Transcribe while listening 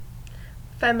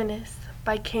Feminist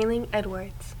by Kaeleen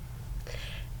Edwards.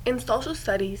 In social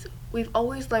studies, we've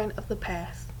always learned of the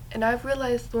past, and I've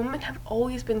realized women have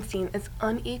always been seen as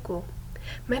unequal.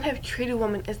 Men have treated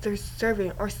women as their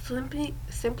servant or simply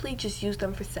just used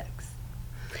them for sex.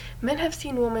 Men have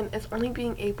seen women as only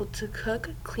being able to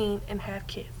cook, clean, and have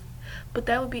kids, but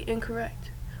that would be incorrect.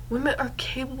 Women are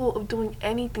capable of doing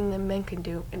anything that men can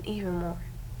do, and even more.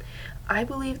 I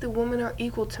believe that women are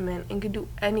equal to men and can do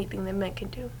anything that men can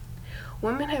do.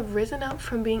 Women have risen up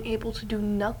from being able to do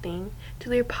nothing to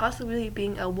there possibly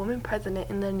being a woman president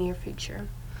in the near future.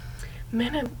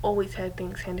 Men have always had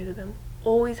things handed to them,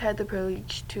 always had the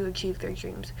privilege to achieve their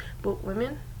dreams, but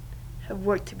women have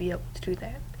worked to be able to do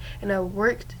that, and have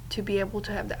worked to be able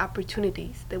to have the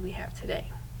opportunities that we have today.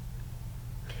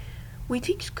 We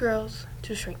teach girls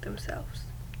to shrink themselves,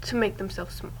 to make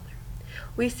themselves smaller.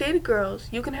 We say to girls,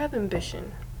 you can have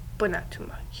ambition, but not too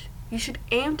much. You should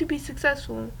aim to be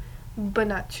successful, but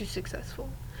not too successful.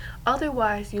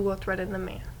 Otherwise, you will threaten the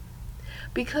man.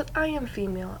 Because I am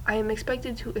female, I am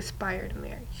expected to aspire to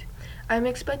marriage. I am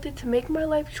expected to make my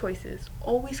life choices,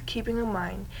 always keeping in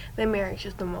mind that marriage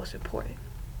is the most important.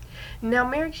 Now,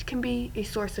 marriage can be a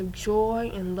source of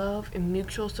joy and love and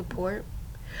mutual support,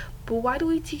 but why do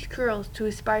we teach girls to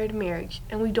aspire to marriage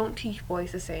and we don't teach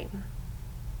boys the same?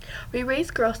 We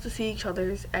raise girls to see each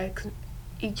other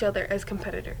as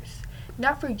competitors,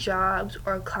 not for jobs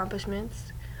or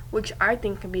accomplishments, which I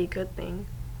think can be a good thing,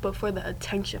 but for the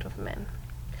attention of men.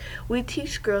 We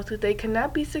teach girls that they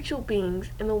cannot be sexual beings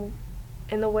in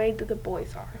the way that the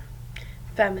boys are.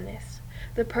 Feminist,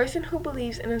 the person who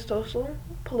believes in the social,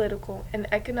 political, and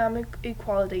economic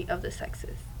equality of the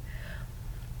sexes.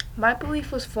 My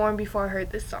belief was formed before I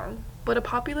heard this song, but a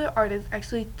popular artist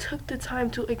actually took the time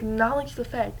to acknowledge the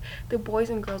fact that boys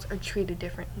and girls are treated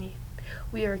differently.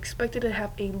 We are expected to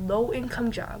have a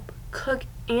low-income job, cook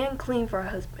and clean for our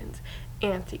husbands,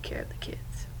 and take care of the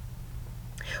kids.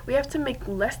 We have to make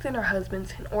less than our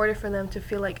husbands in order for them to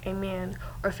feel like a man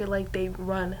or feel like they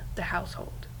run the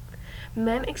household.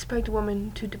 Men expect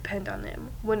women to depend on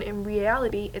them, when in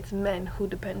reality it's men who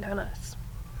depend on us.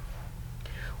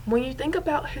 When you think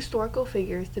about historical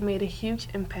figures that made a huge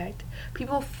impact,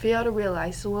 people fail to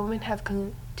realize that women have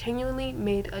continually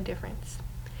made a difference.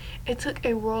 It took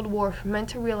a world war for men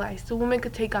to realize that women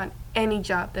could take on any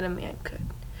job that a man could.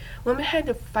 Women had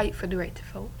to fight for the right to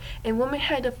vote, and women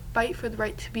had to fight for the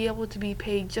right to be able to be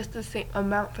paid just the same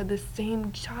amount for the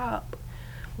same job.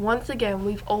 Once again,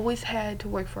 we've always had to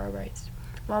work for our rights,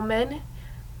 while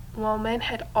men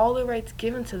had all the rights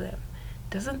given to them.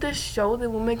 Doesn't this show that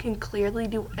women can clearly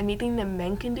do anything that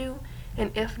men can do,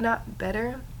 and if not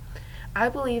better? I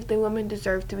believe that women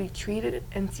deserve to be treated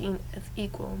and seen as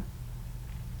equal.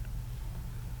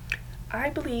 I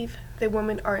believe that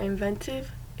women are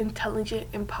inventive, intelligent,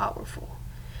 and powerful.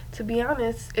 To be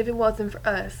honest, if it wasn't for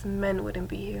us, men wouldn't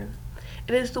be here.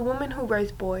 It is the woman who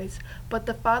raised boys, but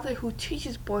the father who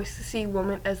teaches boys to see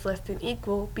women as less than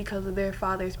equal because of their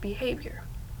father's behavior.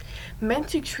 Men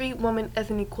to treat women as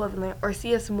an equivalent or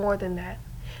see us more than that.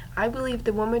 I believe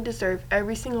that women deserve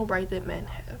every single right that men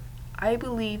have. I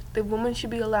believe that women should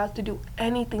be allowed to do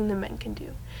anything that men can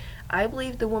do. I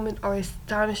believe that women are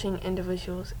astonishing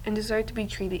individuals and deserve to be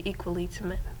treated equally to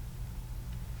men.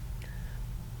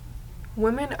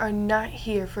 Women are not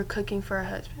here for cooking for our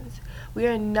husbands. We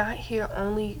are not here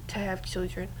only to have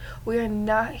children. We are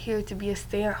not here to be a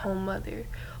stay-at-home mother.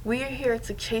 We are here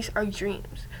to chase our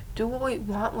dreams, do what we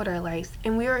want with our lives,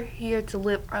 and we are here to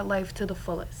live our life to the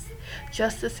fullest,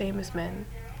 just the same as men.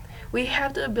 We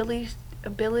have the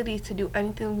ability to do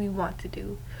anything we want to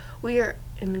do. We are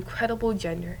an incredible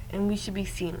gender, and we should be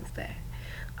seen as that.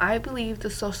 I believe the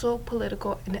social,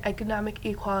 political, and economic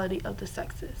equality of the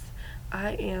sexes.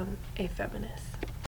 I am a feminist.